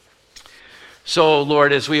So,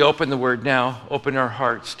 Lord, as we open the word now, open our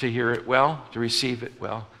hearts to hear it well, to receive it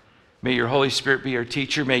well. May your Holy Spirit be our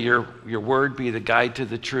teacher. May your word be the guide to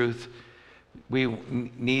the truth. We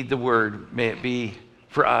need the word. May it be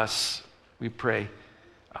for us, we pray,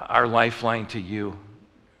 our lifeline to you.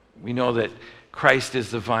 We know that Christ is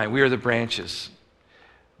the vine. We are the branches.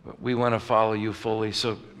 But we want to follow you fully.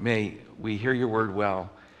 So may we hear your word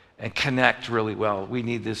well and connect really well. We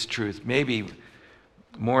need this truth, maybe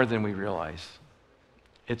more than we realize.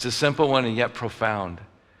 It's a simple one and yet profound.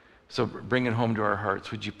 So bring it home to our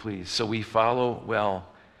hearts, would you please? So we follow well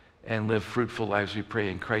and live fruitful lives, we pray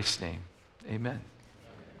in Christ's name. Amen.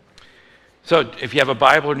 So if you have a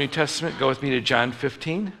Bible or New Testament, go with me to John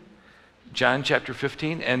 15. John chapter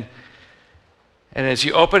 15. And as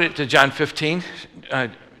you open it to John 15,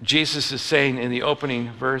 Jesus is saying in the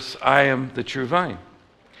opening verse, I am the true vine.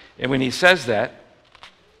 And when he says that,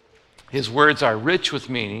 his words are rich with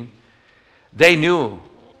meaning. They knew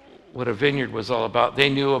what a vineyard was all about. They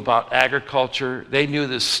knew about agriculture. They knew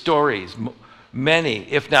the stories. Many,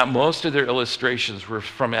 if not most of their illustrations were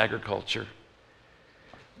from agriculture.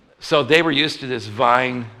 So they were used to this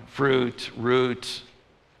vine, fruit, root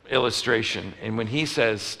illustration. And when he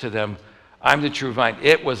says to them, I'm the true vine,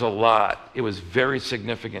 it was a lot. It was very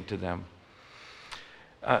significant to them.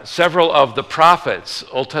 Several of the prophets,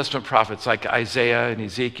 Old Testament prophets like Isaiah and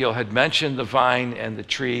Ezekiel, had mentioned the vine and the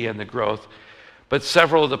tree and the growth, but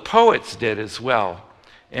several of the poets did as well.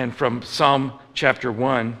 And from Psalm chapter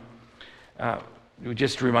 1, we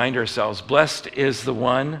just remind ourselves, blessed is the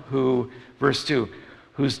one who, verse 2,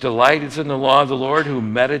 whose delight is in the law of the Lord, who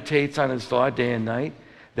meditates on his law day and night.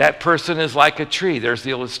 That person is like a tree. There's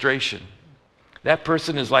the illustration. That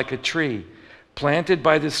person is like a tree planted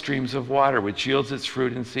by the streams of water, which yields its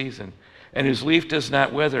fruit in season, and whose leaf does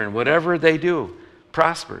not wither, and whatever they do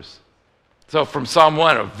prospers. So from Psalm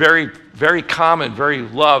 1, a very, very common, very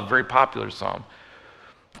loved, very popular psalm,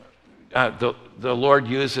 the Lord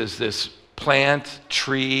uses this plant,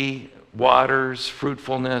 tree, waters,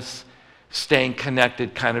 fruitfulness, staying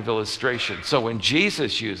connected kind of illustration. So when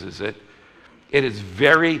Jesus uses it,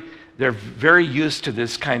 they're very used to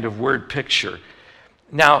this kind of word picture.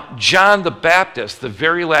 Now, John the Baptist, the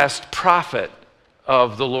very last prophet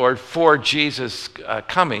of the Lord for Jesus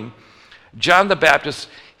coming, John the Baptist,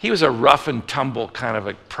 he was a rough and tumble kind of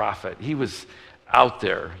a prophet. He was out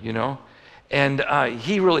there, and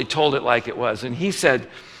he really told it like it was. And he said,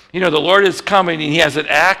 the Lord is coming, and he has an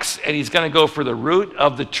axe, and he's going to go for the root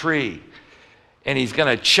of the tree, and he's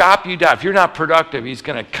going to chop you down. If you're not productive, he's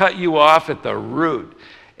going to cut you off at the root.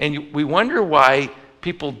 And we wonder why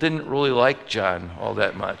people didn't really like John all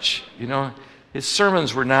that much. His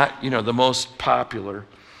sermons were not, the most popular.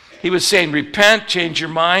 He was saying, repent, change your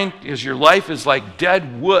mind, because your life is like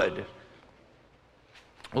dead wood.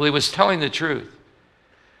 Well, he was telling the truth.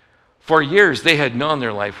 For years, they had known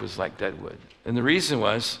their life was like dead wood. And the reason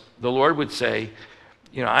was, the Lord would say,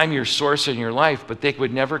 I'm your source in your life, but they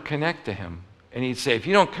would never connect to him. And he'd say, if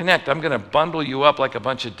you don't connect, I'm going to bundle you up like a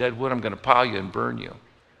bunch of dead wood. I'm going to pile you and burn you.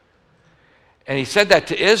 And he said that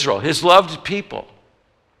to Israel, his loved people.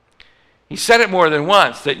 He said it more than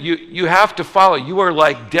once, that you have to follow. You are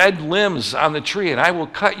like dead limbs on the tree, and I will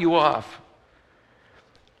cut you off.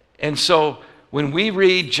 And so when we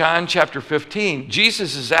read John chapter 15,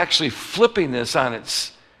 Jesus is actually flipping this on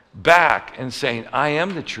its back and saying, I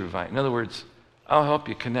am the true vine. In other words, I'll help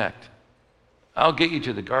you connect. I'll get you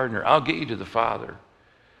to the gardener. I'll get you to the Father.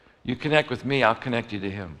 You connect with me, I'll connect you to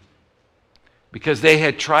him. Because they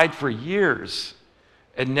had tried for years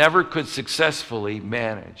and never could successfully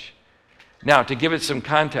manage. Now, to give it some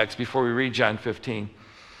context before we read John 15,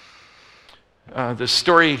 the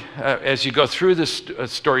story, as you go through the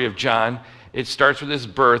story of John, it starts with his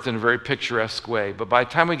birth in a very picturesque way. But by the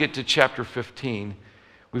time we get to chapter 15,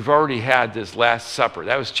 we've already had this Last Supper.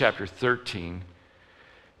 That was chapter 13.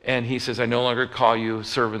 And he says, I no longer call you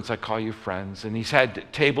servants, I call you friends. And he's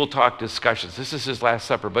had table talk discussions. This is his Last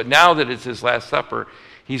Supper. But now that it's his Last Supper,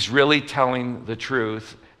 he's really telling the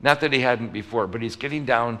truth. Not that he hadn't before, but he's getting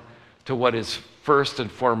down to what is first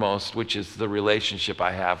and foremost, which is the relationship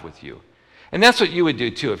I have with you. And that's what you would do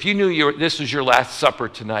too. If you knew this was your Last Supper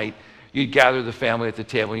tonight, you'd gather the family at the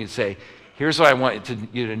table and you'd say, here's what I want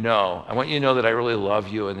you to know. I want you to know that I really love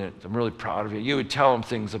you and that I'm really proud of you. You would tell them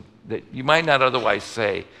things that you might not otherwise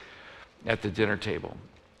say at the dinner table.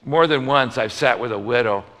 More than once, I've sat with a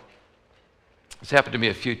widow. It's happened to me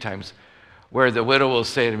a few times, where the widow will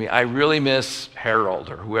say to me, I really miss Harold,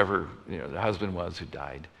 or whoever the husband was who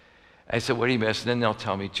died. I said, what do you miss? And then they'll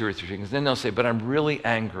tell me 2 or 3 things. Then they'll say, but I'm really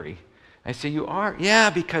angry. I say, you are? Yeah,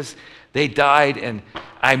 because they died and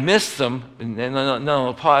I miss them. And then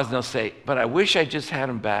they'll pause and they'll say, but I wish I just had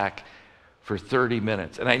them back for 30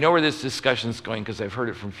 minutes. And I know where this discussion is going because I've heard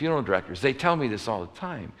it from funeral directors. They tell me this all the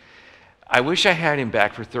time. I wish I had him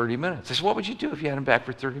back for 30 minutes. I said, what would you do if you had him back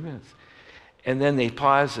for 30 minutes? And then they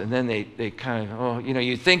pause and then they kind of,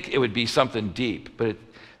 you think it would be something deep, but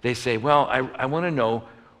they say, well, I want to know,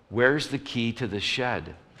 where's the key to the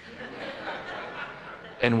shed?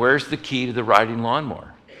 And where's the key to the riding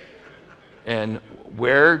lawnmower? And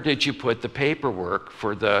where did you put the paperwork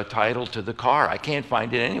for the title to the car? I can't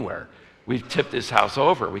find it anywhere. We've tipped this house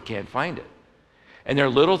over. We can't find it. And there are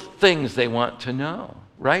little things they want to know,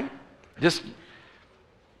 right? Just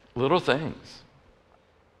little things.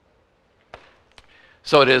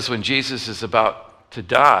 So it is when Jesus is about to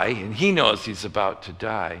die, and he knows he's about to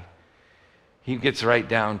die, he gets right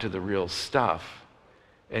down to the real stuff.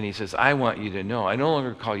 And he says, I want you to know, I no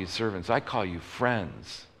longer call you servants, I call you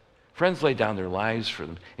friends. Friends lay down their lives for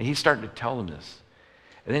them. And he's starting to tell them this.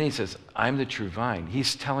 And then he says, I'm the true vine.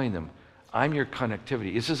 He's telling them, I'm your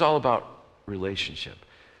connectivity. This is all about relationship.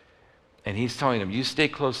 And he's telling them, you stay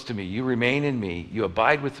close to me, you remain in me, you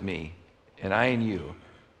abide with me, and I in you.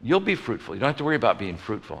 You'll be fruitful. You don't have to worry about being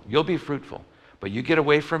fruitful. You'll be fruitful. But you get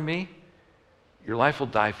away from me, your life will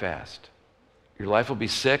die fast. Your life will be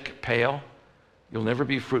sick, pale. You'll never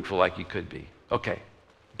be fruitful like you could be. Okay,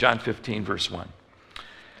 John 15, verse 1.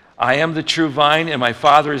 I am the true vine, and my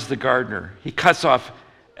Father is the gardener. He cuts off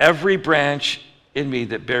every branch in me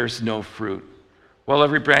that bears no fruit, while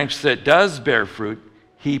every branch that does bear fruit,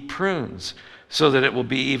 he prunes, so that it will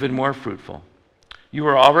be even more fruitful. You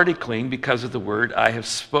are already clean because of the word I have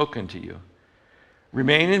spoken to you.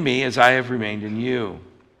 Remain in me as I have remained in you.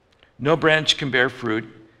 No branch can bear fruit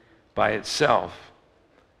by itself.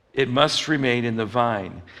 It must remain in the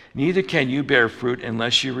vine. Neither can you bear fruit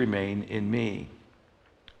unless you remain in me.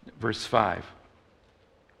 Verse 5.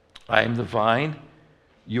 I am the vine,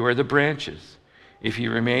 you are the branches. If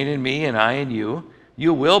you remain in me and I in you,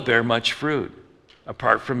 you will bear much fruit.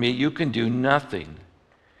 Apart from me, you can do nothing.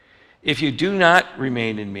 If you do not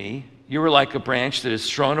remain in me, you are like a branch that is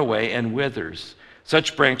thrown away and withers.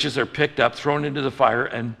 Such branches are picked up, thrown into the fire,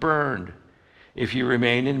 and burned. If you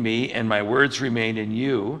remain in me and my words remain in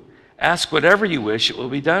you, ask whatever you wish, it will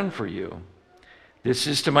be done for you. This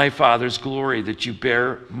is to my Father's glory, that you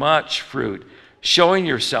bear much fruit, showing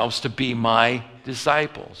yourselves to be my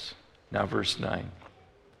disciples. Now verse 9.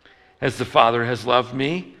 As the Father has loved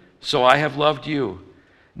me, so I have loved you.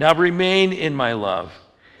 Now remain in my love.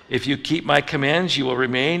 If you keep my commands, you will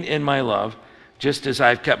remain in my love, just as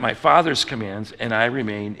I've kept my Father's commands, and I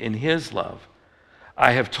remain in his love.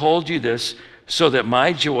 I have told you this so that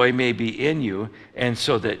my joy may be in you, and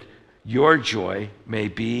so that your joy may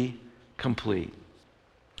be complete.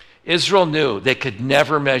 Israel knew they could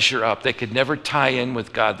never measure up. They could never tie in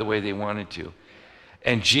with God the way they wanted to.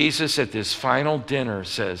 And Jesus at this final dinner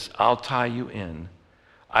says, I'll tie you in.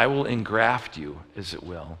 I will engraft you, as it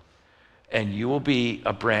will. And you will be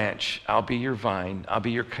a branch. I'll be your vine. I'll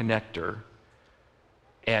be your connector.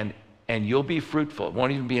 And you'll be fruitful. It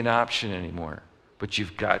won't even be an option anymore. But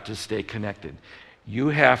you've got to stay connected. You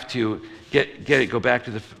have to go back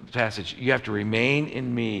to the passage. You have to remain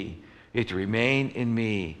in me. You have to remain in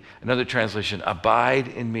me. Another translation, abide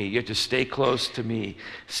in me. You have to stay close to me.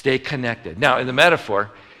 Stay connected. Now, in the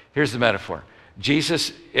metaphor, here's the metaphor.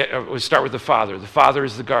 Jesus, we'll start with the Father. The Father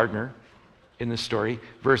is the gardener in the story.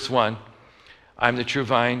 Verse 1, I'm the true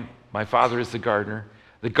vine. My Father is the gardener.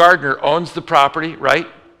 The gardener owns the property, right?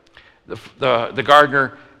 The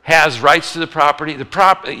gardener has rights to the property.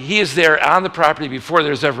 He is there on the property before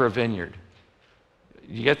there's ever a vineyard.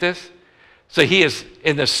 You get this? So he is,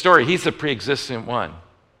 in the story, he's the pre-existent one.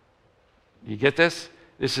 You get this?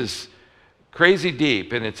 This is crazy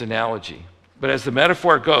deep in its analogy. But as the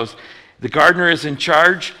metaphor goes, the gardener is in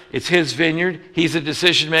charge. It's his vineyard. He's a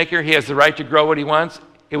decision maker. He has the right to grow what he wants.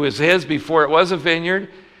 It was his before it was a vineyard.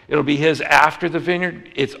 It'll be his after the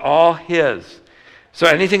vineyard. It's all his. So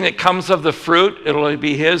anything that comes of the fruit, it'll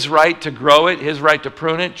be his right to grow it, his right to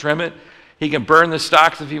prune it, trim it. He can burn the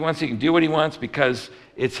stalks if he wants. He can do what he wants because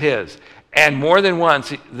it's his. And more than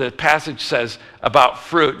once, the passage says about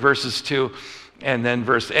fruit, verses 2 and then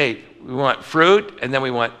verse 8. We want fruit, and then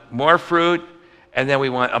we want more fruit, and then we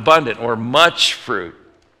want abundant or much fruit.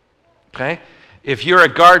 Okay? If you're a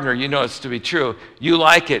gardener, you know it's to be true. You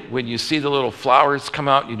like it when you see the little flowers come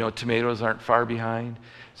out. You know tomatoes aren't far behind.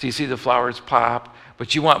 So you see the flowers pop,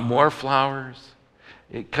 but you want more flowers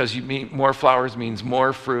because more flowers means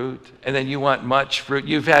more fruit, and then you want much fruit.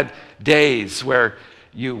 You've had days where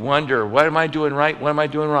you wonder, what am I doing right? What am I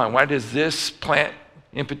doing wrong? Why does this plant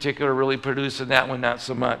in particular really produce, and that one not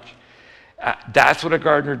so much. That's what a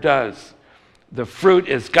gardener does. The fruit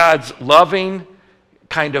is God's loving,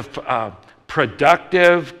 kind of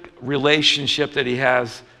productive relationship that he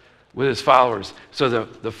has with his followers. So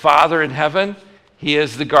the Father in heaven, he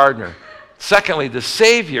is the gardener. Secondly, the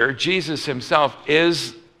Savior, Jesus himself,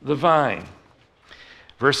 is the vine.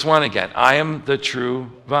 Verse 1 again, I am the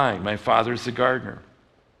true vine. My Father is the gardener.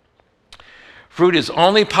 Fruit is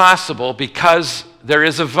only possible because there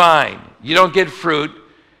is a vine. You don't get fruit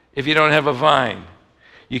if you don't have a vine.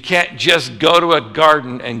 You can't just go to a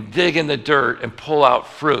garden and dig in the dirt and pull out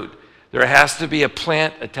fruit. There has to be a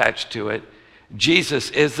plant attached to it. Jesus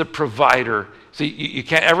is the provider. So you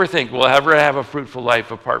can't ever think we'll ever have a fruitful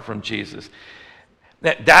life apart from Jesus.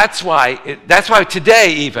 That's why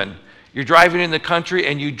today even, you're driving in the country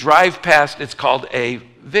and you drive past, it's called a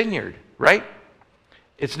vineyard, right?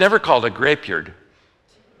 It's never called a grapeyard.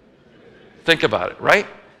 Think about it, right?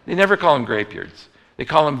 They never call them grapeyards. They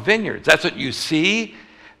call them vineyards. That's what you see,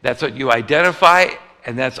 that's what you identify,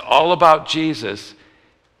 and that's all about Jesus.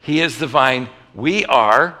 He is the vine. We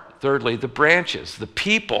are, thirdly, the branches. The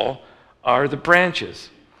people are the branches.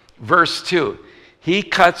 Verse 2, he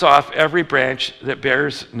cuts off every branch that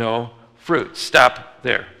bears no fruit. Stop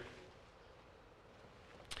there.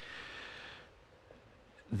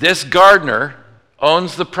 This gardener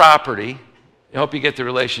owns the property. I hope you get the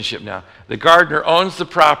relationship now. The gardener owns the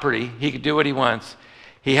property. He can do what he wants.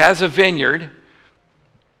 He has a vineyard.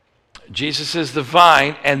 Jesus is the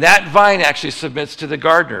vine, and that vine actually submits to the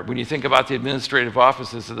gardener. When you think about the administrative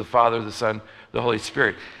offices of the Father, the Son, the Holy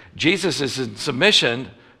Spirit, Jesus is in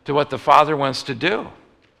submission to what the Father wants to do.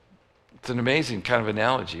 It's an amazing kind of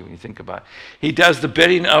analogy when you think about it. He does the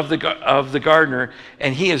bidding of the gardener,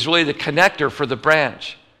 and he is really the connector for the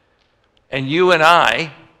branch. And you and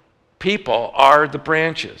I, people, are the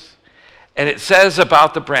branches. And it says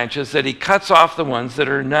about the branches that he cuts off the ones that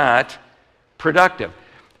are not productive.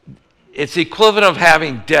 It's the equivalent of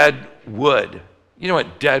having dead wood. You know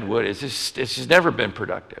what dead wood is? It's just never been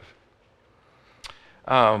productive.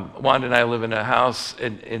 Wanda and I live in a house,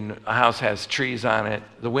 and a house has trees on it.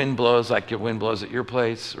 The wind blows like the wind blows at your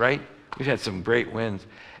place, right? We've had some great winds.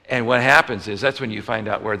 And what happens is that's when you find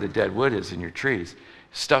out where the dead wood is in your trees.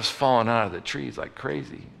 Stuff's falling out of the trees like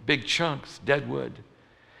crazy. Big chunks, dead wood.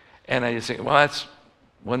 And I just think, well, that's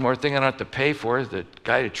one more thing I don't have to pay for is the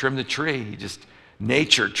guy to trim the tree. He just,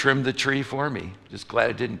 nature trimmed the tree for me. Just glad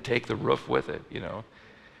it didn't take the roof with it, you know.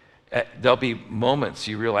 There'll be moments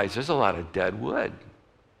you realize there's a lot of dead wood.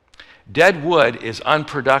 Dead wood is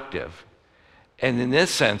unproductive. And in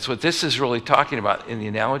this sense, what this is really talking about in the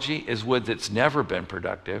analogy is wood that's never been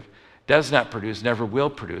productive, does not produce, never will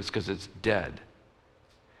produce because it's dead.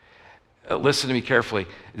 Listen to me carefully.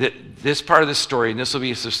 This part of the story, and this will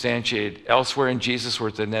be substantiated elsewhere in Jesus'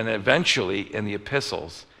 words, and then eventually in the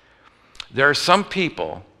epistles, there are some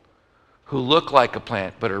people who look like a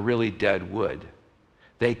plant but are really dead wood.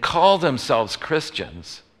 They call themselves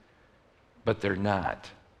Christians, but they're not.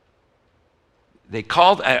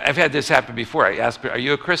 I've had this happen before. I asked, are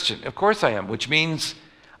you a Christian? Of course I am, which means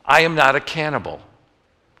I am not a cannibal,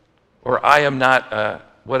 or I am not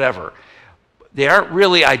whatever. They aren't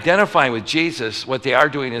really identifying with Jesus. What they are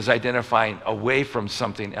doing is identifying away from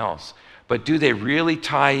something else. But do they really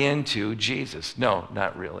tie into Jesus? No,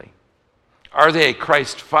 not really. Are they a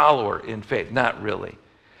Christ follower in faith? Not really.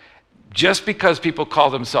 Just because people call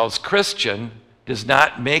themselves Christian does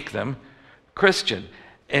not make them Christian.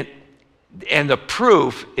 And the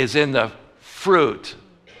proof is in the fruit.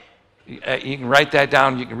 You can write that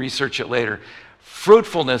down. You can research it later.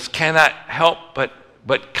 Fruitfulness cannot help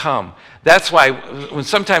but come. That's why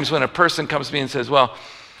sometimes when a person comes to me and says, well,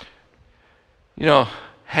 you know,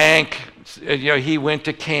 Hank, you know, he went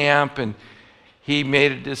to camp and he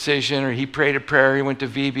made a decision, or he prayed a prayer, he went to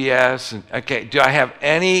VBS, and okay, do I have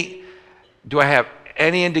any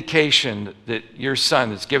indication that your son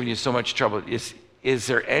that's giving you so much trouble, is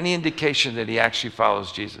there any indication that he actually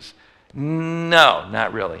follows Jesus? No,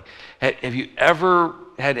 not really. Have you ever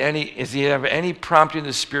had does he have any prompting of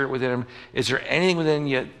the Spirit within him? Is there anything within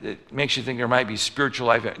you that makes you think there might be spiritual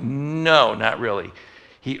life? No, not really.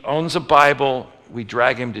 He owns a Bible. We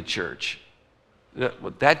drag him to church.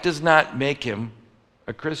 That does not make him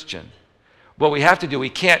a Christian. What we have to do, we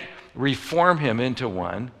can't reform him into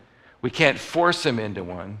one. We can't force him into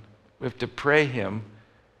one. We have to pray him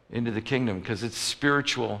into the kingdom because it's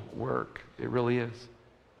spiritual work. It really is.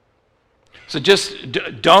 So just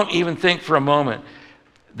don't even think for a moment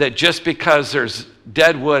that just because there's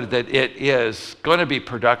dead wood that it is going to be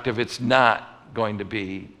productive. It's not going to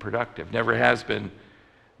be productive. Never has been,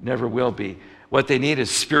 never will be. What they need is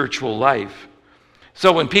spiritual life.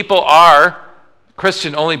 So when people are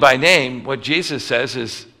Christian only by name, what Jesus says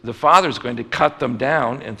is the Father's going to cut them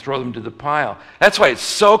down and throw them to the pile. That's why it's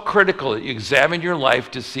so critical that you examine your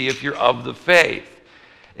life to see if you're of the faith.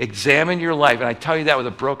 Examine your life, and I tell you that with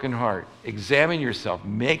a broken heart. Examine yourself.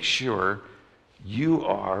 Make sure you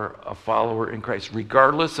are a follower in Christ,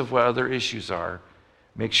 regardless of what other issues are.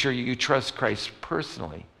 Make sure you trust Christ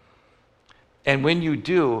personally. And when you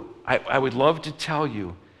do, I would love to tell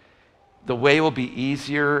you, the way will be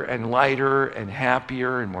easier and lighter and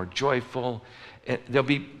happier and more joyful. And there'll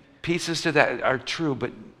be pieces to that are true,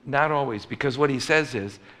 but not always, because what he says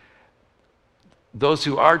is, those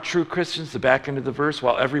who are true Christians, the back end of the verse,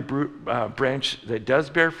 while every branch that does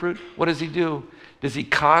bear fruit, what does he do? Does he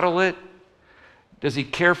coddle it? Does he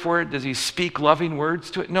care for it? Does he speak loving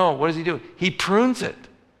words to it? No, what does he do? He prunes it.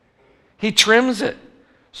 He trims it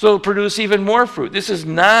so it'll produce even more fruit. This is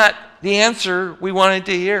not the answer we wanted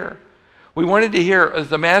to hear. We wanted to hear as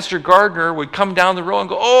the master gardener would come down the row and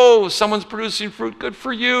go, oh, someone's producing fruit, good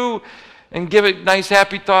for you, and give it nice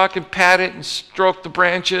happy talk and pat it and stroke the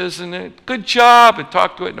branches and good job and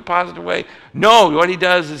talk to it in a positive way. No, what he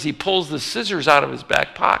does is he pulls the scissors out of his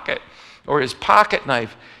back pocket or his pocket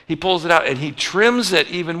knife. He pulls it out and he trims it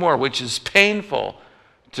even more, which is painful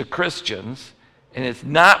to Christians. And it's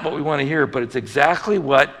not what we want to hear, but it's exactly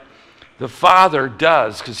what the Father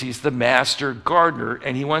does, because he's the master gardener,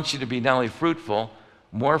 and he wants you to be not only fruitful,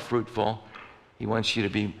 more fruitful, he wants you to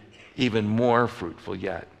be even more fruitful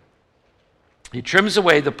yet. He trims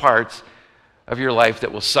away the parts of your life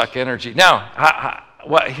that will suck energy. Now,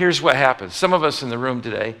 here's what happens. Some of us in the room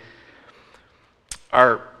today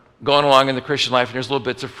are going along in the Christian life, and there's little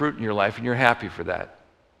bits of fruit in your life, and you're happy for that.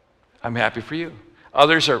 I'm happy for you.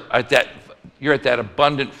 Others are you're at that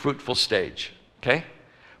abundant, fruitful stage, okay?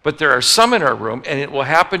 But there are some in our room, and it will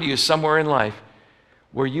happen to you somewhere in life,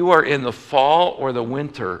 where you are in the fall or the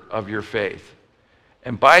winter of your faith.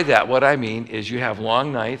 And by that, what I mean is you have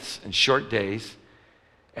long nights and short days,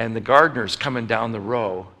 and the gardener's coming down the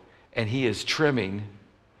row, and he is trimming,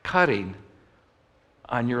 cutting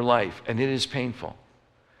on your life, and it is painful.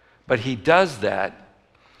 But he does that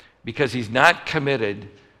because he's not committed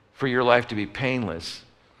for your life to be painless.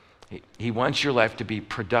 He wants your life to be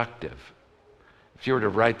productive. If you were to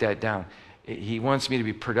write that down, he wants me to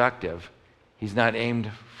be productive. He's not aimed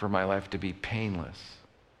for my life to be painless.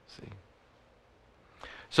 See?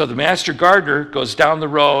 So the master gardener goes down the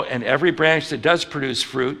row, and every branch that does produce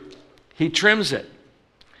fruit, he trims it.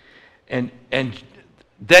 And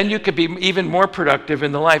then you could be even more productive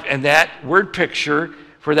in the life. And that word picture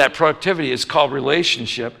for that productivity is called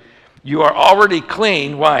relationship. You are already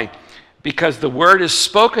clean. Why? Because the word is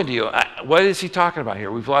spoken to you. What is he talking about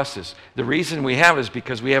here? We've lost this. The reason we have is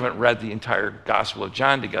because we haven't read the entire Gospel of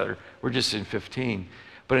John together. We're just in 15.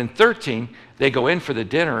 But in 13, they go in for the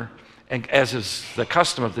dinner, and as is the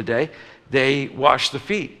custom of the day, they wash the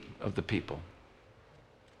feet of the people.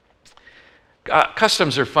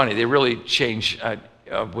 Customs are funny. They really change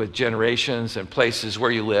with generations and places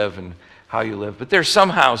where you live and how you live. But there's some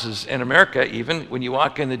houses in America, even when you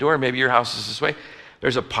walk in the door, maybe your house is this way,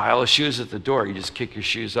 there's a pile of shoes at the door. You just kick your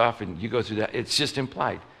shoes off and you go through that. It's just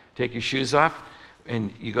implied. Take your shoes off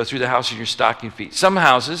and you go through the house in your stocking feet. Some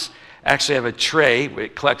houses actually have a tray where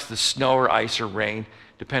it collects the snow or ice or rain,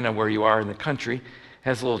 depending on where you are in the country. It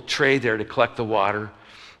has a little tray there to collect the water,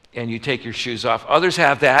 and you take your shoes off. Others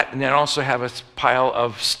have that, and then also have a pile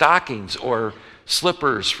of stockings or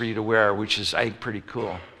slippers for you to wear, which is, I think, pretty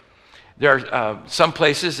cool. There are some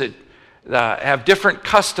places that have different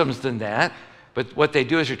customs than that, but what they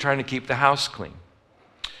do is you're trying to keep the house clean.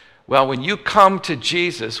 Well, when you come to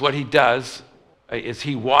Jesus, what he does is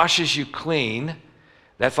he washes you clean.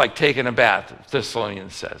 That's like taking a bath,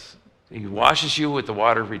 Thessalonians says. He washes you with the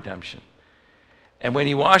water of redemption. And when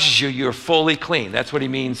he washes you, you're fully clean. That's what he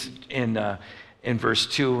means in verse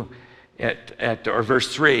 2 or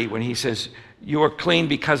verse 3 when he says, you are clean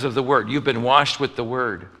because of the word. You've been washed with the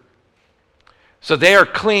word. So they are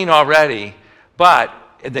clean already, but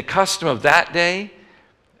in the custom of that day,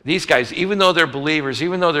 these guys, even though they're believers,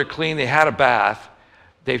 even though they're clean, they had a bath,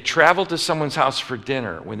 they've traveled to someone's house for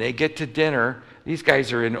dinner. When they get to dinner, these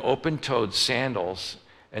guys are in open-toed sandals,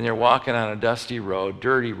 and they're walking on a dusty road,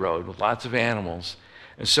 dirty road, with lots of animals.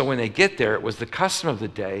 And so when they get there, it was the custom of the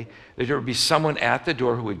day that there would be someone at the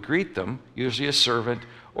door who would greet them, usually a servant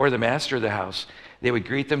or the master of the house. They would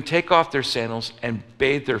greet them, take off their sandals, and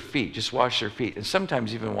bathe their feet, just wash their feet, and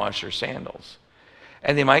sometimes even wash their sandals.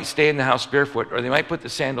 And they might stay in the house barefoot, or they might put the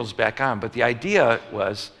sandals back on. But the idea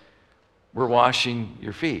was, we're washing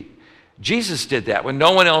your feet. Jesus did that. When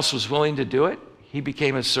no one else was willing to do it, he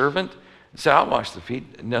became a servant He said, I'll wash the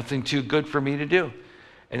feet. Nothing too good for me to do.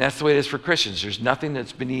 And that's the way it is for Christians. There's nothing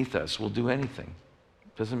that's beneath us. We'll do anything.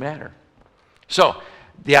 Doesn't matter. So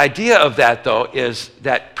the idea of that, though, is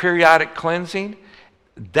that periodic cleansing,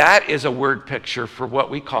 that is a word picture for what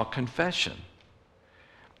we call confession.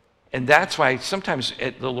 And that's why sometimes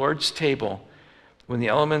at the Lord's table, when the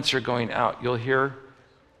elements are going out, you'll hear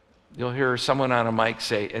someone on a mic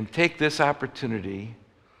say, and take this opportunity,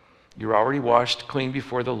 you're already washed clean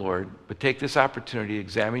before the Lord, but take this opportunity,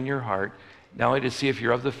 examine your heart, not only to see if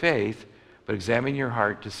you're of the faith, but examine your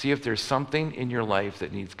heart to see if there's something in your life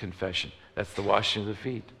that needs confession. That's the washing of the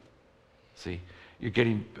feet. See, you're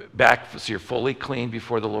getting back, so you're fully clean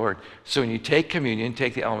before the Lord. So when you take communion,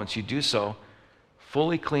 take the elements, you do so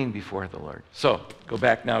fully clean before the Lord. So go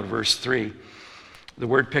back now to verse 3. The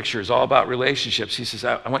word picture is all about relationships. He says,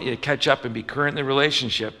 I want you to catch up and be current in the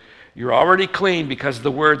relationship. You're already clean because of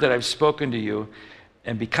the word that I've spoken to you.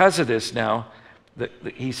 And because of this now,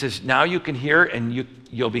 he says, now you can hear and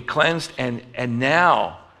you'll be cleansed. And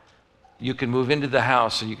now you can move into the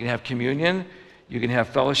house and you can have communion. You can have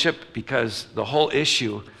fellowship because the whole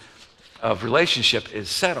issue of relationship is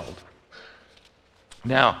settled.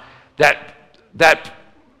 Now, that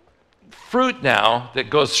fruit now that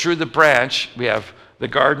goes through the branch, we have the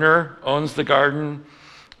gardener owns the garden.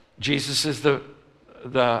 Jesus is the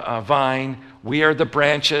vine. We are the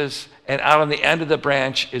branches. And out on the end of the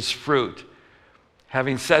branch is fruit.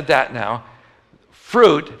 Having said that now,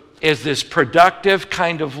 fruit is this productive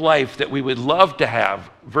kind of life that we would love to have.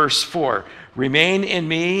 Verse 4, remain in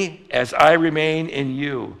me as I remain in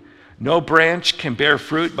you. No branch can bear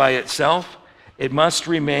fruit by itself. It must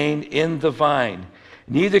remain in the vine.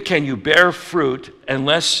 Neither can you bear fruit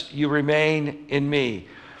unless you remain in me.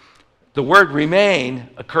 The word remain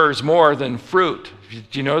occurs more than fruit.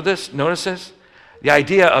 Do you know this? Notice this? The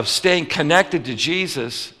idea of staying connected to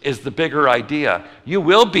Jesus is the bigger idea. You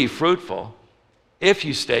will be fruitful if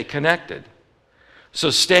you stay connected. So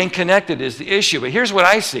staying connected is the issue. But here's what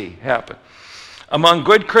I see happen. Among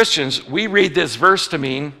good Christians, we read this verse to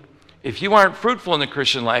mean, if you aren't fruitful in the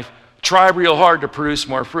Christian life, try real hard to produce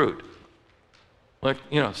more fruit. Like,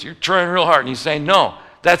 so you're trying real hard, and he's saying, no,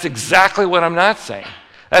 that's exactly what I'm not saying.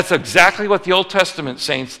 That's exactly what the Old Testament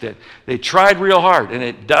saints did. They tried real hard, and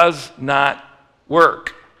it does not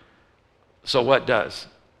work. So what does?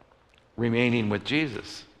 Remaining with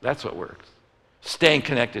Jesus. That's what works. Staying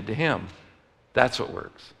connected to him. That's what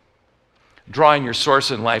works. Drawing your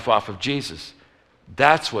source in life off of Jesus.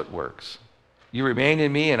 That's what works. You remain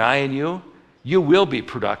in me and I in you, you will be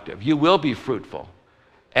productive. You will be fruitful.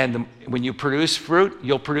 And when you produce fruit,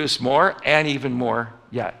 you'll produce more and even more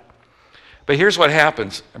yet. But here's what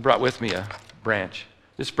happens. I brought with me a branch.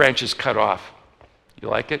 This branch is cut off. You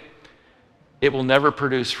like it? It will never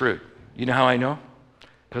produce fruit. You know how I know?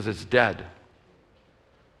 Because it's dead.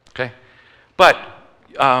 Okay? But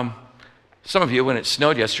some of you, when it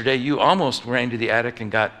snowed yesterday, you almost ran to the attic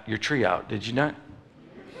and got your tree out. Did you not?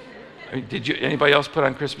 I mean, did you? Anybody else put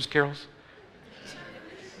on Christmas carols?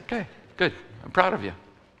 Okay, good. I'm proud of you.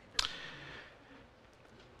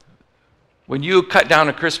 When you cut down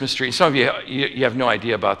a Christmas tree, some of you have no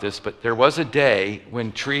idea about this, but there was a day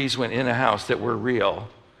when trees went in a house that were real.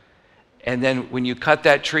 And then when you cut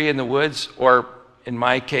that tree in the woods, or in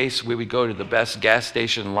my case, we would go to the best gas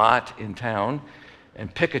station lot in town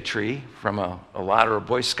and pick a tree from a lot or a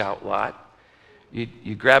Boy Scout lot.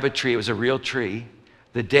 You grab a tree, it was a real tree.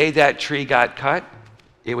 The day that tree got cut,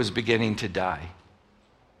 it was beginning to die.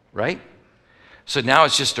 Right? So now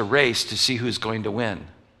it's just a race to see who's going to win.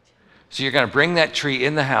 So you're going to bring that tree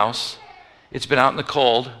in the house. It's been out in the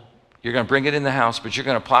cold. You're going to bring it in the house, but you're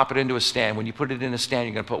going to plop it into a stand. When you put it in a stand,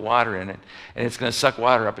 you're going to put water in it, and it's going to suck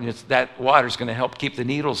water up, and that water is going to help keep the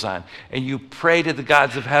needles on. And you pray to the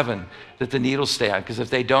gods of heaven that the needles stay on, because if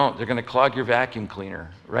they don't, they're going to clog your vacuum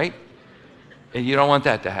cleaner, right? And you don't want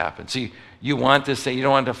that to happen. So you want this thing. You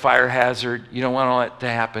don't want a fire hazard. You don't want all that to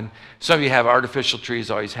happen. Some of you have artificial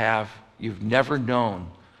trees, always have. You've never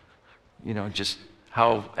known, just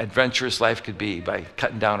how adventurous life could be by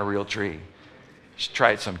cutting down a real tree. You should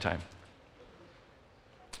try it sometime.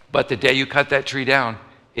 But the day you cut that tree down,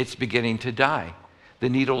 it's beginning to die. The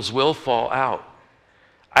needles will fall out.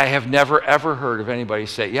 I have never, ever heard of anybody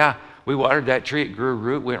say, yeah, we watered that tree, it grew a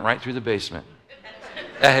root, went right through the basement.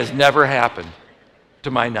 That has never happened,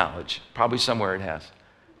 to my knowledge. Probably somewhere it has.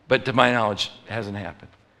 But to my knowledge, it hasn't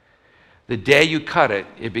happened. The day you cut it,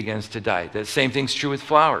 it begins to die. The same thing's true with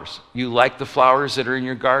flowers. You like the flowers that are in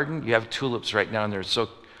your garden? You have tulips right now, and they're so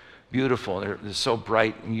beautiful. They're so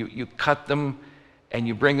bright. And you cut them, and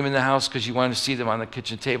you bring them in the house because you want to see them on the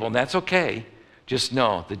kitchen table, and that's okay. Just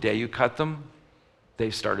know, the day you cut them, they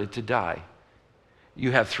started to die.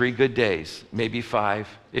 You have 3 good days, maybe 5,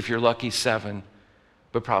 if you're lucky 7,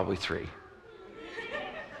 but probably 3.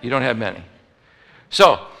 You don't have many.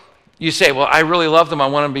 So you say, well, I really love them, I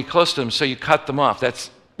want to be close to them, so you cut them off. That's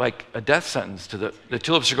like a death sentence to the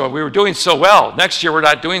tulips are going, we were doing so well. Next year we're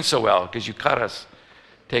not doing so well because you cut us.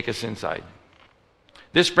 Take us inside.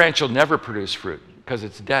 This branch will never produce fruit because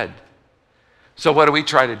it's dead. So what do we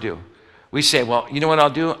try to do? We say, well, you know what I'll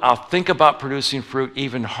do? I'll think about producing fruit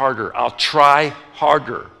even harder. I'll try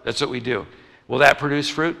harder. That's what we do. Will that produce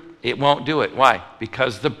fruit? It won't do it. Why?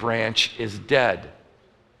 Because the branch is dead.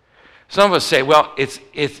 Some of us say, well, it's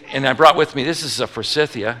and I brought with me, this is a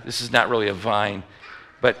forsythia. This is not really a vine,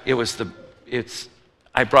 but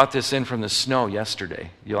I brought this in from the snow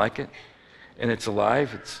yesterday. You like it? And it's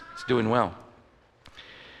alive. It's doing well.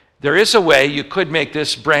 There is a way you could make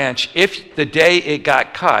this branch, if the day it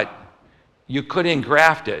got cut, you could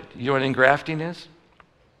engraft it. You know what engrafting is?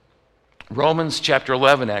 Romans chapter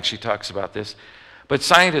 11 actually talks about this. But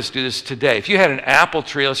scientists do this today. If you had an apple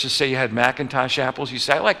tree, let's just say you had Macintosh apples, you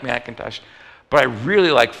say, I like Macintosh, but I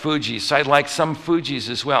really like Fuji, so I'd like some Fujis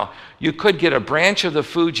as well. You could get a branch of the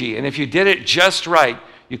Fuji, and if you did it just right,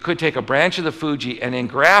 you could take a branch of the Fuji and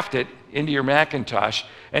engraft it into your Macintosh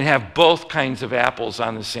and have both kinds of apples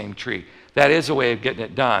on the same tree. That is a way of getting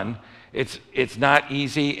it done. It's not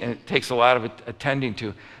easy, and it takes a lot of attending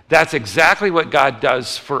to. That's exactly what God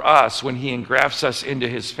does for us when he engrafts us into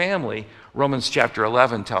his family. Romans chapter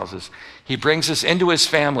 11 tells us. He brings us into his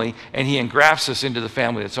family, and he engrafts us into the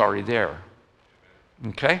family that's already there.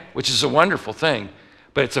 Okay? Which is a wonderful thing,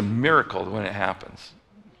 but it's a miracle when it happens.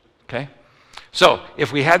 Okay? So,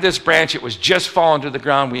 if we had this branch, it was just fallen to the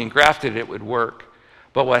ground, we engrafted it, it would work.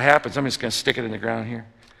 But what happens, I'm just going to stick it in the ground here.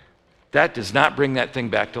 That does not bring that thing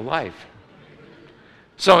back to life.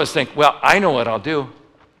 Some of us think, well, I know what I'll do.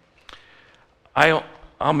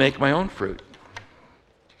 I'll make my own fruit.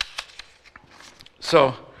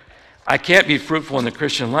 So, I can't be fruitful in the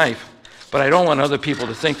Christian life, but I don't want other people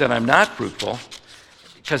to think that I'm not fruitful,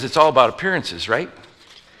 because it's all about appearances, right?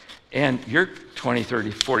 And you're 20,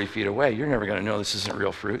 30, 40 feet away. You're never going to know this isn't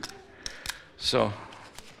real fruit. So,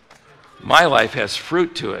 my life has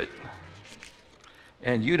fruit to it,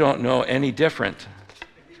 and you don't know any different.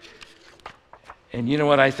 And you know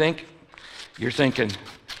what I think? You're thinking,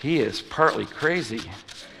 he is partly crazy,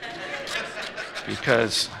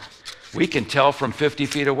 because we can tell from 50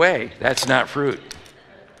 feet away that's not fruit.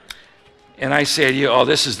 And I say to you, oh,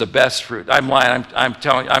 this is the best fruit. I'm lying.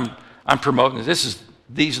 I'm promoting this.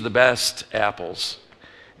 These are the best apples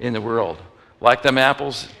in the world. Like them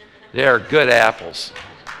apples? They are good apples.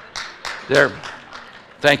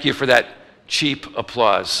 Thank you for that cheap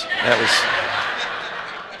applause.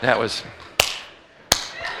 That was.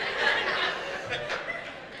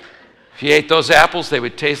 If you ate those apples, they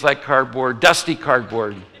would taste like cardboard, dusty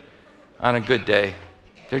cardboard on a good day.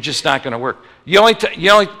 They're just not going to work. The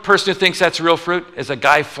only person who thinks that's real fruit is a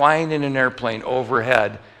guy flying in an airplane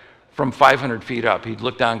overhead from 500 feet up. He'd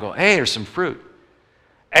look down and go, hey, there's some fruit.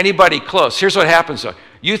 Anybody close. Here's what happens though.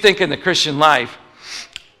 You think in the Christian life,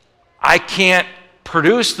 I can't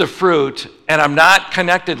produce the fruit and I'm not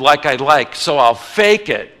connected like I'd like, so I'll fake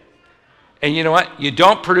it. And you know what? You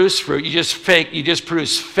don't produce fruit, you just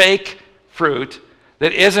produce fake fruit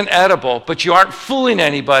that isn't edible, but you aren't fooling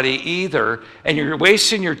anybody either, and you're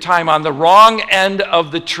wasting your time on the wrong end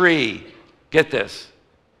of the tree. Get this.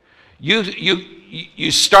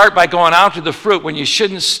 You start by going out to the fruit when you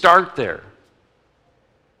shouldn't start there.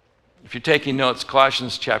 If you're taking notes,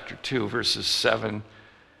 Colossians chapter 2, verses 7,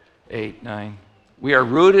 8, 9. We are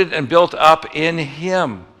rooted and built up in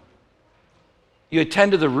him. You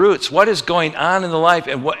attend to the roots. What is going on in the life,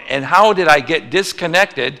 and how did I get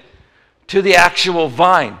disconnected to the actual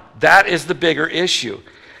vine? That is the bigger issue.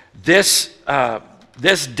 This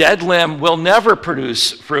dead limb will never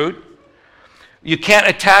produce fruit. You can't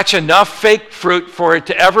attach enough fake fruit for it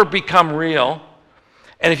to ever become real.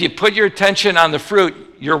 And if you put your attention on the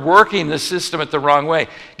fruit, you're working the system at the wrong way.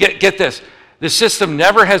 Get this. The system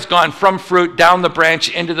never has gone from fruit down the branch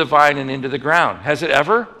into the vine and into the ground. Has it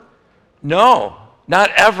ever? No, not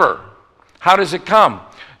ever. How does it come?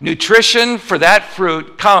 Nutrition for that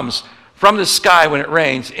fruit comes from the sky when it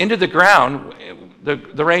rains into the ground.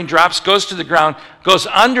 The rain drops, goes to the ground, goes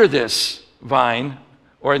under this vine,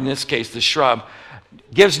 or in this case the shrub,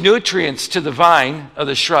 gives nutrients to the vine of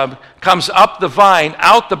the shrub, comes up the vine,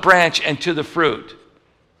 out the branch, and to the fruit.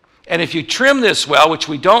 And if you trim this well, which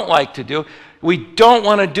we don't like to do, we don't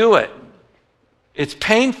want to do it. It's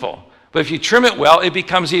painful. But if you trim it well, it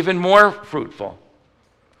becomes even more fruitful.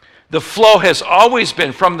 The flow has always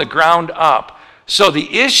been from the ground up. So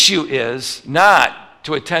the issue is not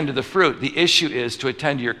to attend to the fruit. The issue is to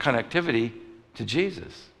attend to your connectivity to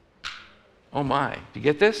Jesus. Oh my, do you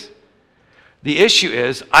get this? The issue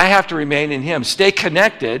is I have to remain in him. Stay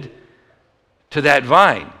connected to that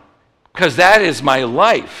vine, because that is my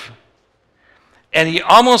life. And he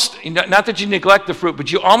almost, not that you neglect the fruit,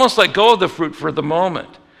 but you almost let go of the fruit for the moment.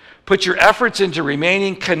 Put your efforts into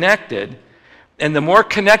remaining connected, and the more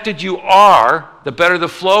connected you are, the better the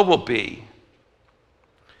flow will be.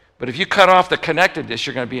 But if you cut off the connectedness,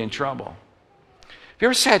 you're going to be in trouble. Have you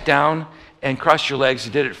ever sat down and crossed your legs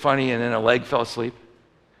and did it funny, and then a leg fell asleep?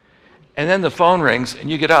 And then the phone rings, and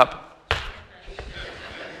you get up.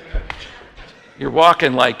 You're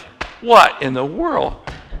walking like, what in the world?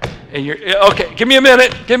 And you're, okay, give me a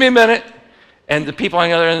minute. And the people on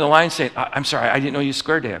the other end of the line say, I'm sorry, I didn't know you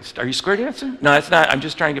square danced. Are you square dancing? No, it's not. I'm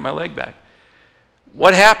just trying to get my leg back.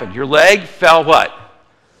 What happened? Your leg fell what?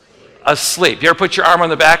 Asleep. You ever put your arm on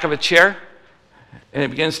the back of a chair and it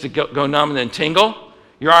begins to go numb and then tingle?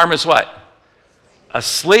 Your arm is what?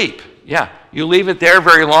 Asleep. Yeah. You leave it there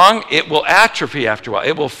very long, it will atrophy after a while.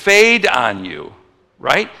 It will fade on you,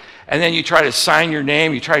 right? And then you try to sign your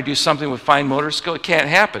name, you try to do something with fine motor skill, it can't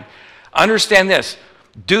happen. Understand this.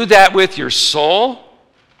 Do that with your soul.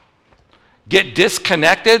 Get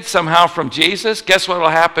disconnected somehow from Jesus. Guess what will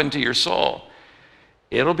happen to your soul?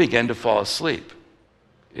 It'll begin to fall asleep.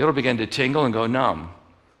 It'll begin to tingle and go numb.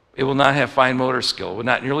 It will not have fine motor skill. It will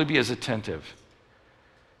not nearly be as attentive.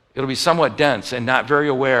 It'll be somewhat dense and not very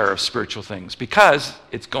aware of spiritual things because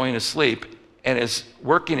it's going to sleep and is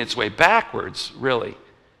working its way backwards, really,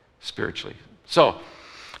 spiritually. So,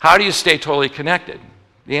 how do you stay totally connected?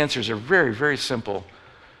 The answers are very, very simple.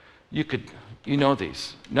 You know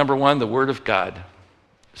these. Number one, the Word of God.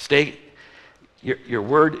 Your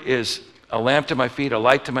Word is a lamp to my feet, a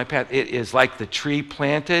light to my path. It is like the tree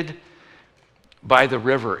planted by the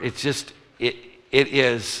river. It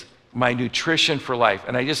is my nutrition for life,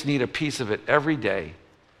 and I just need a piece of it every day.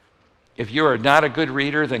 If you are not a good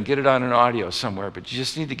reader, then get it on an audio somewhere, but you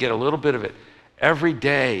just need to get a little bit of it every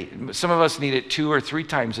day. Some of us need it 2 or 3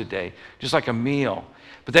 times a day, just like a meal.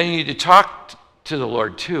 But then you need to talk to the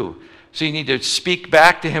Lord too. So you need to speak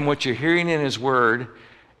back to him what you're hearing in his word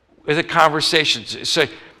with a conversation. So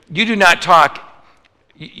you do not talk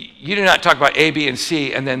about A, B, and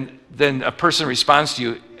C, and then a person responds to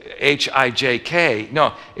you, H, I, J, K.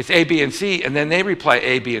 No, it's A, B, and C, and then they reply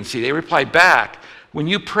A, B, and C. They reply back. When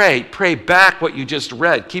you pray back what you just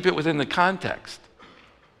read. Keep it within the context.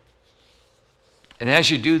 And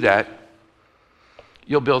as you do that,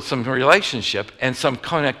 you'll build some relationship and some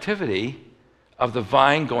connectivity of the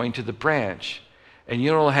vine going to the branch. And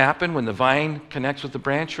you know what will happen when the vine connects with the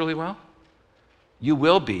branch really well? You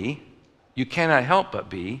cannot help but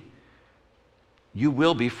be, you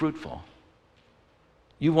will be fruitful.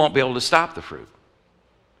 You won't be able to stop the fruit.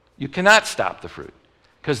 You cannot stop the fruit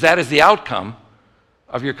because that is the outcome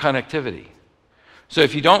of your connectivity. So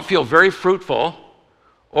if you don't feel very fruitful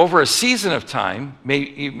over a season of time,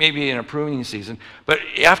 maybe in a pruning season, but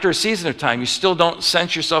after a season of time, you still don't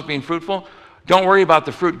sense yourself being fruitful, don't worry about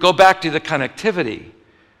the fruit. Go back to the connectivity.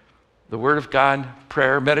 The Word of God,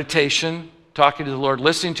 prayer, meditation, talking to the Lord,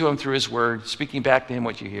 listening to him through his word, speaking back to him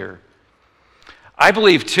what you hear. I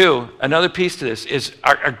believe, too, another piece to this is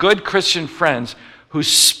our good Christian friends who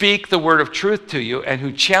speak the word of truth to you and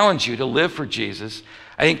who challenge you to live for Jesus.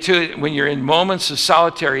 I think, too, when you're in moments of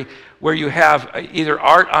solitary where you have either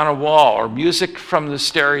art on a wall or music from the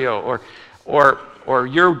stereo or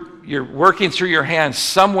you're working through your hands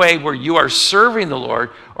some way where you are serving the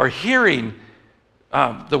Lord or hearing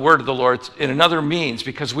the word of the Lord in another means,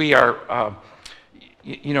 because we are,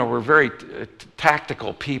 we're very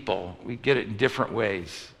tactical people. We get it in different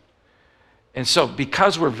ways. And so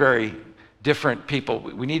because we're very different people,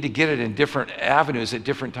 we need to get it in different avenues at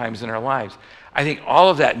different times in our lives. I think all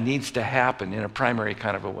of that needs to happen in a primary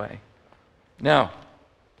kind of a way. Now,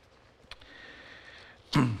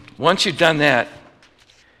 once you've done that,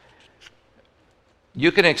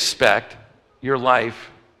 you can expect your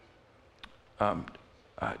life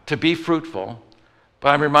to be fruitful. But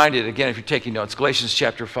I'm reminded, again, if you're taking notes, Galatians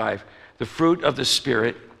chapter 5, the fruit of the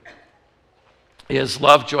Spirit is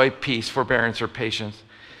love, joy, peace, forbearance, or patience.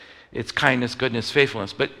 It's kindness, goodness,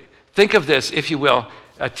 faithfulness. But think of this, if you will,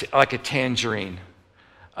 like a tangerine.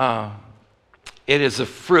 It is a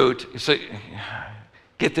fruit. So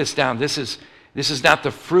get this down. This is not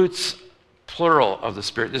the fruits, plural, of the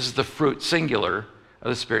Spirit. This is the fruit, singular, of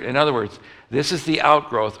the Spirit. In other words, this is the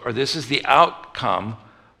outgrowth, or this is the outcome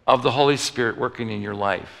of the Holy Spirit working in your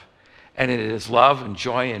life. And it is love and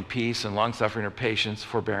joy and peace and long-suffering or patience,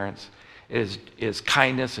 forbearance. It is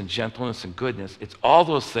kindness and gentleness and goodness. It's all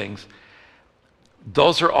those things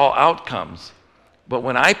Those are all outcomes. But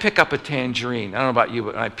when I pick up a tangerine, I don't know about you,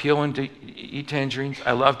 but when I peel and eat tangerines,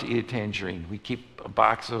 I love to eat a tangerine. We keep a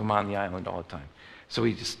box of them on the island all the time. So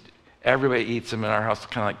everybody eats them in our house,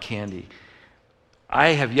 kind of like candy. I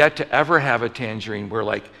have yet to ever have a tangerine where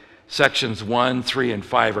like sections 1, 3, and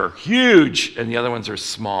 5 are huge and the other ones are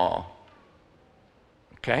small.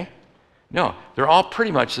 Okay? No, they're all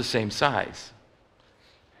pretty much the same size.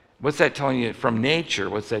 What's that telling you from nature?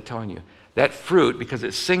 What's that telling you? That fruit, because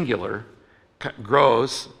it's singular,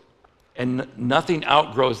 grows and nothing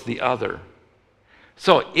outgrows the other.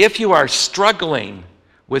 So if you are struggling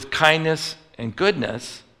with kindness and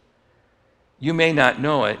goodness, you may not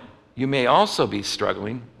know it. You may also be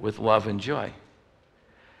struggling with love and joy.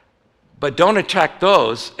 But don't attack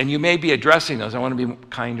those, and you may be addressing those. I want to be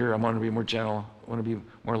kinder. I want to be more gentle. I want to be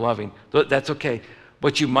more loving. That's okay.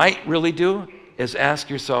 What you might really do is ask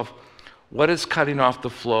yourself, what is cutting off the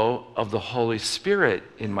flow of the Holy Spirit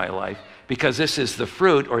in my life? Because this is the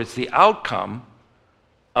fruit, or it's the outcome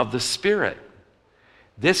of the Spirit.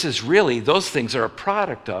 This is really, those things are a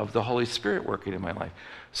product of the Holy Spirit working in my life.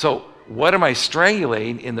 So what am I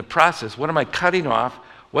strangulating in the process? What am I cutting off?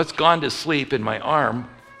 What's gone to sleep in my arm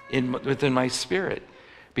within my spirit?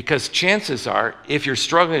 Because chances are, if you're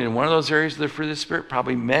struggling in one of those areas of the fruit of the Spirit,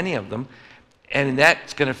 probably many of them, and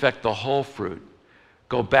that's going to affect the whole fruit.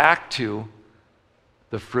 Go back to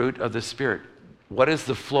the fruit of the Spirit. What is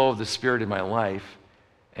the flow of the Spirit in my life,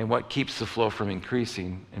 and what keeps the flow from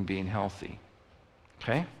increasing and being healthy?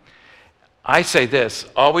 Okay? I say this,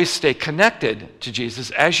 always stay connected to Jesus.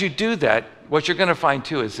 As you do that, what you're going to find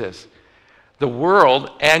too is this. The world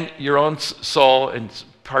and your own soul and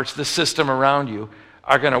parts of the system around you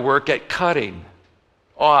are going to work at cutting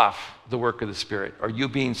off the work of the Spirit, or you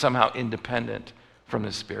being somehow independent from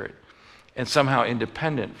the Spirit and somehow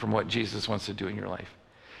independent from what Jesus wants to do in your life.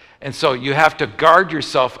 And so you have to guard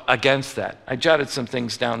yourself against that. I jotted some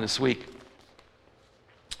things down this week.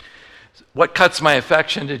 What cuts my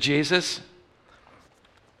affection to Jesus?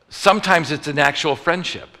 Sometimes it's an actual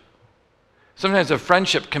friendship. Sometimes a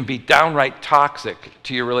friendship can be downright toxic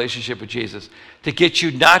to your relationship with Jesus, to get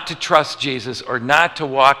you not to trust Jesus or not to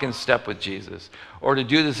walk in step with Jesus or to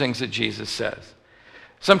do the things that Jesus says.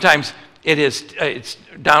 Sometimes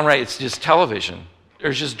it's just television.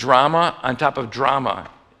 There's just drama on top of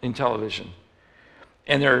drama in television.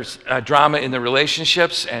 And there's drama in the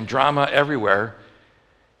relationships and drama everywhere.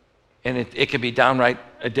 And it can be downright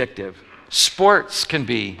addictive. Sports can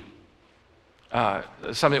be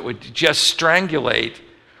something that would just strangulate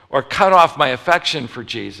or cut off my affection for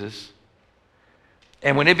Jesus.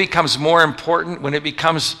 And when it becomes more important, when it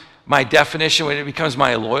becomes my definition, when it becomes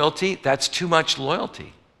my loyalty, that's too much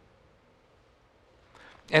loyalty.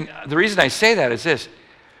 And the reason I say that is this.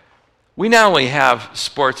 We not only have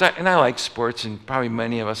sports, and I like sports, and probably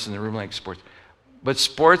many of us in the room like sports, but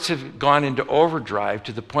sports have gone into overdrive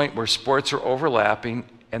to the point where sports are overlapping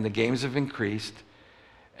and the games have increased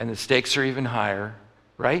and the stakes are even higher,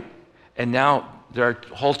 right? And now there are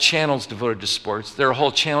whole channels devoted to sports. There are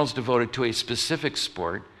whole channels devoted to a specific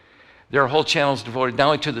sport. There are whole channels devoted not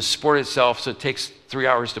only to the sport itself, so it takes 3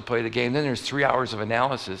 hours to play the game. Then there's 3 hours of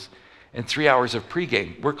analysis and 3 hours of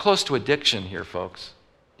pregame. We're close to addiction here, folks.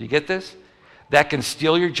 Do you get this? That can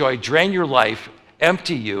steal your joy, drain your life,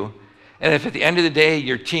 empty you. And if at the end of the day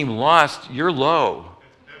your team lost, you're low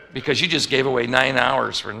because you just gave away 9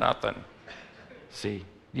 hours for nothing. See,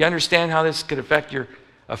 you understand how this could affect your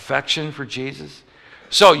affection for Jesus?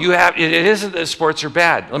 So it isn't that sports are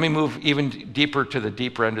bad. Let me move even deeper to the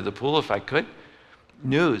deeper end of the pool if I could.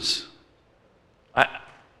 News.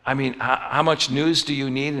 I mean, how much news do you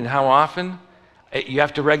need and how often? You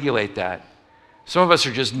have to regulate that. Some of us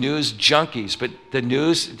are just news junkies, but the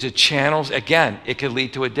news, the channels, again, it could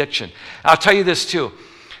lead to addiction. I'll tell you this too.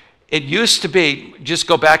 It used to be, just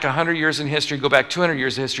go back 100 years in history, go back 200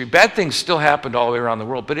 years in history, bad things still happened all the way around the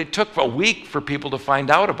world, but it took a week for people to find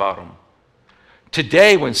out about them.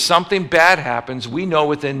 Today, when something bad happens, we know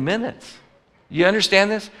within minutes. You understand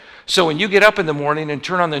this? So when you get up in the morning and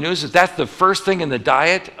turn on the news, if that's the first thing in the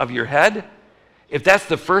diet of your head, if that's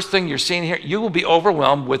the first thing you're seeing here, you will be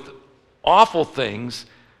overwhelmed with awful things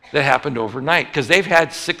that happened overnight because they've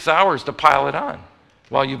had 6 hours to pile it on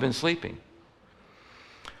while you've been sleeping.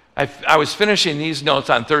 I was finishing these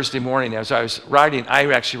notes on Thursday morning as I was writing. I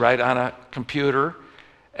actually write on a computer,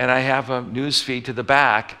 and I have a news feed to the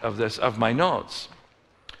back of my notes.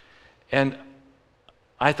 And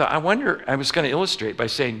I thought, I wonder, I was going to illustrate by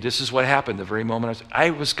saying this is what happened the very moment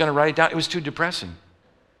I was going to write it down. It was too depressing.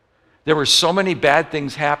 There were so many bad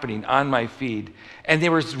things happening on my feed, and they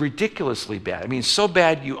were ridiculously bad. I mean, so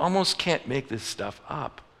bad you almost can't make this stuff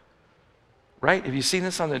up. right? Have you seen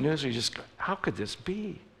this on the news? Or you just go, how could this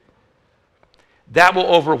be? That will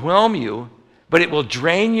overwhelm you, but it will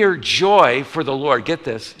drain your joy for the Lord. Get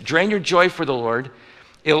this, drain your joy for the Lord.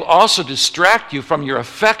 It'll also distract you from your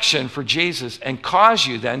affection for Jesus and cause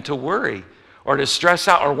you then to worry or to stress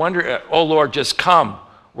out or wonder, oh Lord, just come.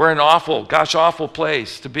 We're an awful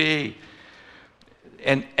place to be.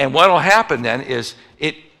 And what will happen then is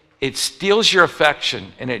it steals your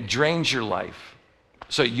affection and it drains your life.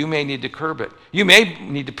 So you may need to curb it. You may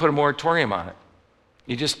need to put a moratorium on it.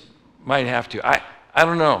 You just might have to. I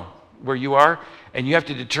don't know where you are, and you have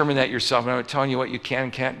to determine that yourself. And I'm not telling you what you can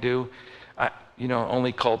and can't do.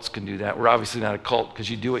 Only cults can do that. We're obviously not a cult because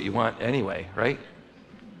you do what you want anyway, right?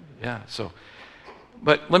 Yeah, so.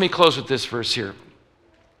 But let me close with this verse here.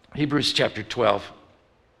 Hebrews chapter 12.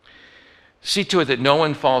 See to it that no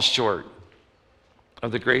one falls short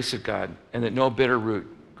of the grace of God and that no bitter root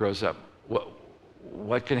grows up.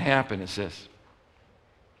 What can happen is this.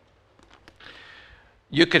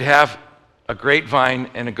 You could have a great vine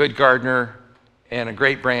and a good gardener and a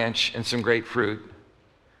great branch and some great fruit.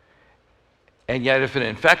 And yet if an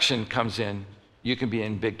infection comes in, you can be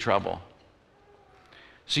in big trouble.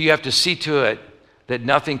 So you have to see to it that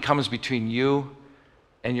nothing comes between you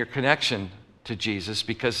and your connection to Jesus,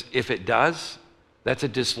 because if it does, that's a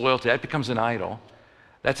disloyalty. That becomes an idol.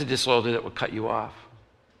 That's a disloyalty that will cut you off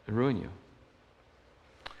and ruin you.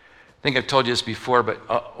 I think I've told you this before, but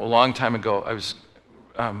a long time ago, I was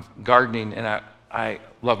gardening, and I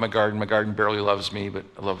love my garden. My garden barely loves me, but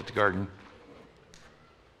I love the garden.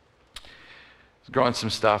 I was growing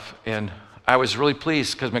some stuff, and I was really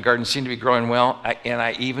pleased because my garden seemed to be growing well,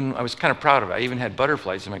 I was kind of proud of it. I even had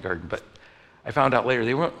butterflies in my garden, but I found out later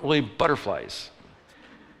they weren't really butterflies.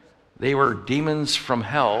 They were demons from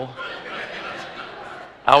hell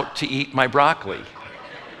out to eat my broccoli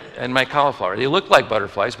and my cauliflower. They looked like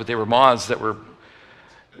butterflies, but they were moths that were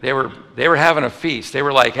having a feast. They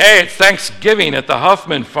were like, hey, it's Thanksgiving at the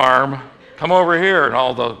Huffman farm. Come over here. And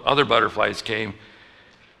all the other butterflies came,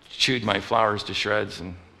 chewed my flowers to shreds.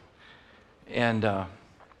 And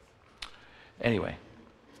anyway,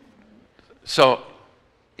 so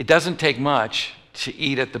it doesn't take much to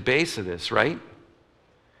eat at the base of this, right?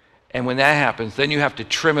 And when that happens, then you have to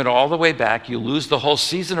trim it all the way back. You lose the whole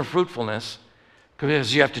season of fruitfulness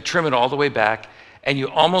because you have to trim it all the way back, and you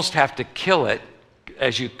almost have to kill it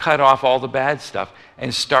as you cut off all the bad stuff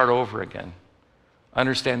and start over again.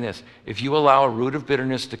 Understand this. If you allow a root of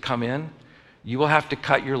bitterness to come in, you will have to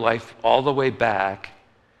cut your life all the way back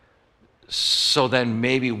so then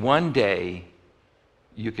maybe one day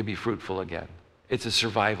you can be fruitful again. It's a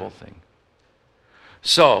survival thing.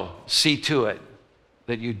 So see to it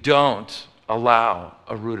that you don't allow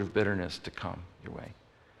a root of bitterness to come your way.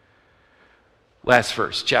 Last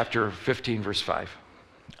verse, chapter 15, verse 5.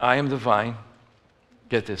 I am the vine.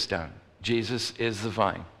 Get this down. Jesus is the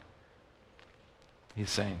vine. He's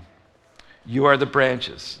saying, you are the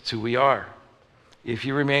branches. It's who we are. If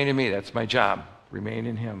you remain in me, that's my job. Remain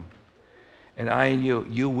in him. And I in you,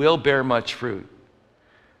 you will bear much fruit.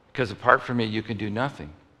 Because apart from me, you can do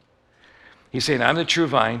nothing. He's saying, I'm the true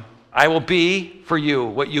vine. I will be for you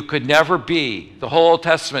what you could never be. The whole Old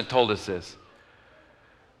Testament told us this.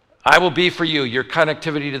 I will be for you your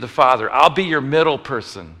connectivity to the Father. I'll be your middle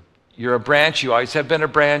person. You're a branch. You always have been a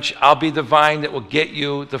branch. I'll be the vine that will get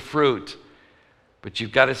you the fruit. But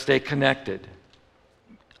you've got to stay connected.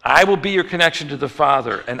 I will be your connection to the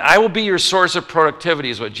Father, and I will be your source of productivity,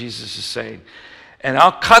 is what Jesus is saying. And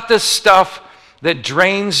I'll cut the stuff that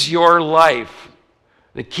drains your life,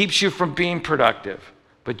 that keeps you from being productive.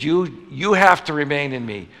 But you have to remain in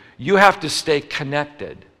me. You have to stay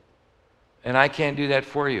connected. And I can't do that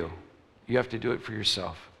for you. You have to do it for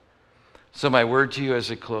yourself. So my word to you as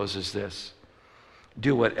it closes is this.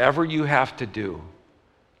 Do whatever you have to do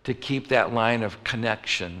to keep that line of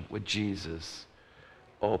connection with Jesus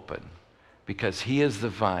open. Because he is the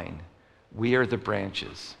vine. We are the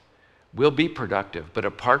branches. We'll be productive, but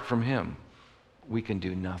apart from him, we can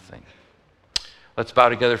do nothing. Let's bow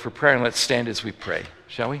together for prayer and let's stand as we pray,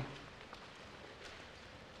 shall we?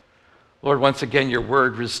 Lord, once again, your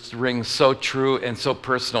word rings so true and so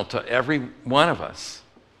personal to every one of us.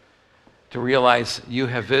 To realize you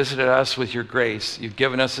have visited us with your grace. You've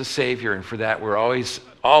given us a Savior, and for that we're always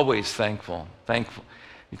thankful.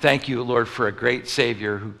 Thank you, Lord, for a great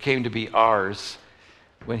Savior who came to be ours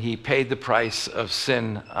when he paid the price of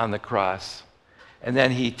sin on the cross. And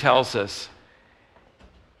then he tells us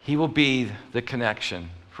he will be the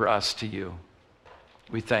connection for us to you.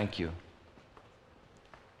 We thank you.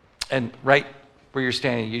 And right where you're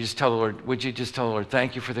standing, you just tell the Lord, would you just tell the Lord,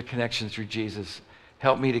 thank you for the connection through Jesus.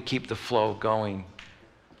 Help me to keep the flow going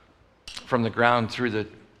from the ground through the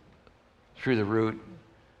root,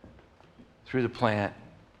 through the plant,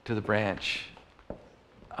 to the branch,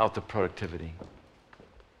 out the productivity.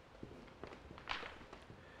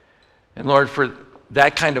 And Lord, for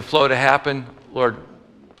that kind of flow to happen, Lord,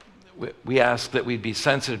 we ask that we'd be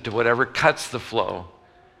sensitive to whatever cuts the flow.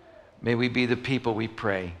 May we be the people, we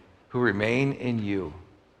pray, who remain in you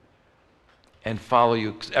and follow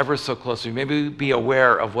you ever so closely. Maybe we be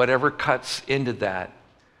aware of whatever cuts into that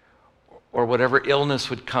or whatever illness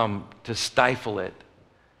would come to stifle it.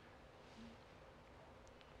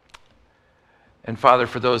 And Father,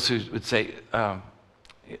 for those who would say,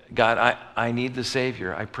 God, I need the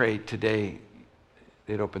Savior, I pray today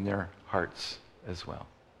they'd open their hearts as well.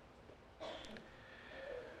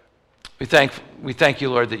 We thank you,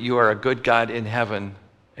 Lord, that you are a good God in heaven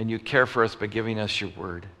and you care for us by giving us your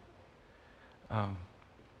word.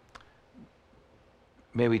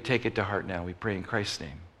 May we take it to heart now. We pray in Christ's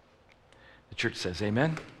name. The church says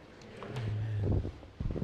amen. Amen.